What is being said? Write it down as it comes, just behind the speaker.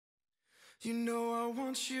You know I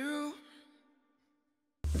want you.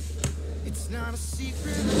 It's not a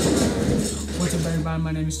secret. What's up, everybody?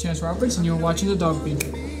 My name is Chance Roberts, and you're watching the Dawg Feed.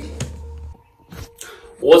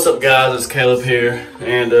 What's up, guys? It's Caleb here,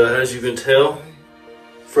 and as you can tell,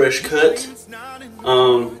 fresh cut. Just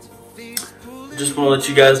want to let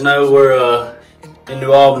you guys know we're in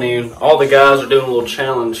New Albany, and all the guys are doing a little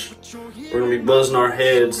challenge. We're gonna be buzzing our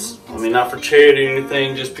heads. I mean, not for charity or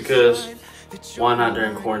anything, just because why not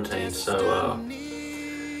during quarantine? So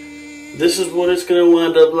this is what it's gonna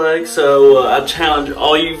wind up like. So I challenge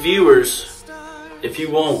all you viewers, if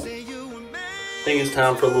you want. I think it's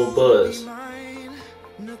time for a little buzz.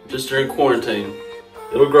 Just during quarantine.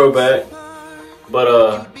 It'll grow back.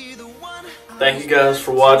 But thank you guys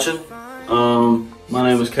for watching. My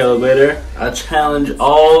name is Caleb there. I challenge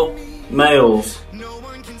all males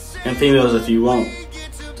and females, if you want,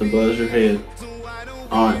 to buzz your head.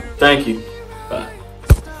 Alright, thank you. Bye.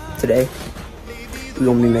 Today, we're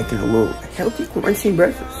gonna be making a little healthy quarantine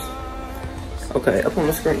breakfast. Okay, up on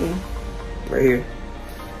the screen, right here,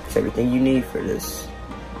 it's everything you need for this.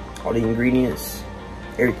 All the ingredients,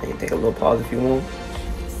 everything. Take a little pause if you want.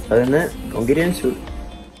 Other than that, gonna get into it.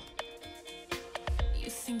 You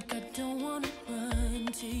think I don't wanna run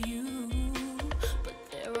to you, but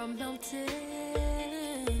there are mountains,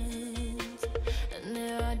 and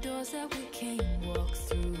there are doors that we can't walk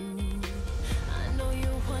through. I know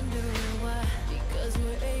you're wondering why, because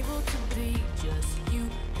we're able to be just you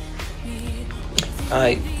and me.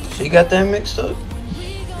 Alright, so you got that mixed up.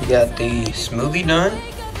 You got the smoothie done,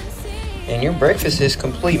 and your breakfast is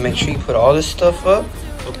complete. Make sure you put all this stuff up.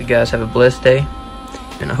 Hope you guys have a blessed day,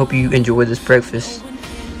 and I hope you enjoy this breakfast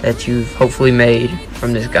that you've hopefully made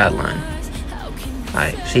from this guideline.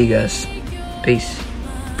 Alright, see you guys. Peace.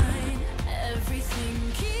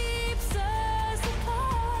 Everything keeps us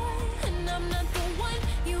apart, and I'm not the one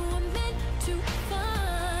you were meant to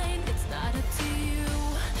find. It's not up to you,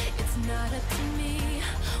 it's not up to me.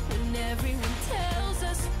 When everyone tells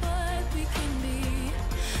us what we can be,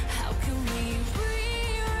 how can we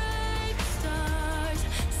rewrite the stars?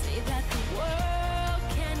 Say that the world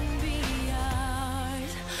can be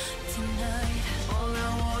ours tonight. All I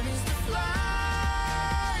want is to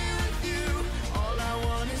fly with you. All I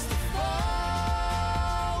want is to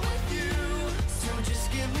fall with you. So just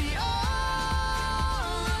give me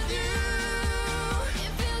all of you.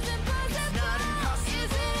 It feels impossible. It's not impossible.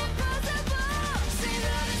 Is it impossible? Say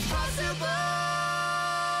that it's possible.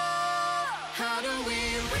 How do we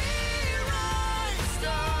rewrite the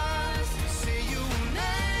stars? Say you were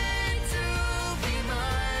meant to be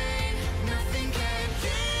mine. Nothing can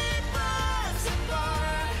keep us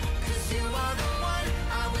apart, 'cause you are the one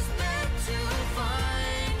I was meant to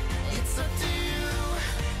find. It's up to you,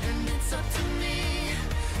 and it's up to me.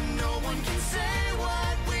 No one can say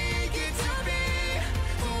what we get to be.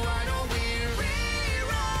 Why don't we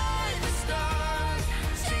rewrite the stars,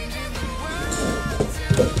 changing the world to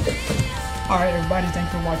be ours? Alright, everybody,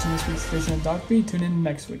 thanks for watching this week's edition of Dawg Feed. Tune in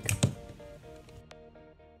next week.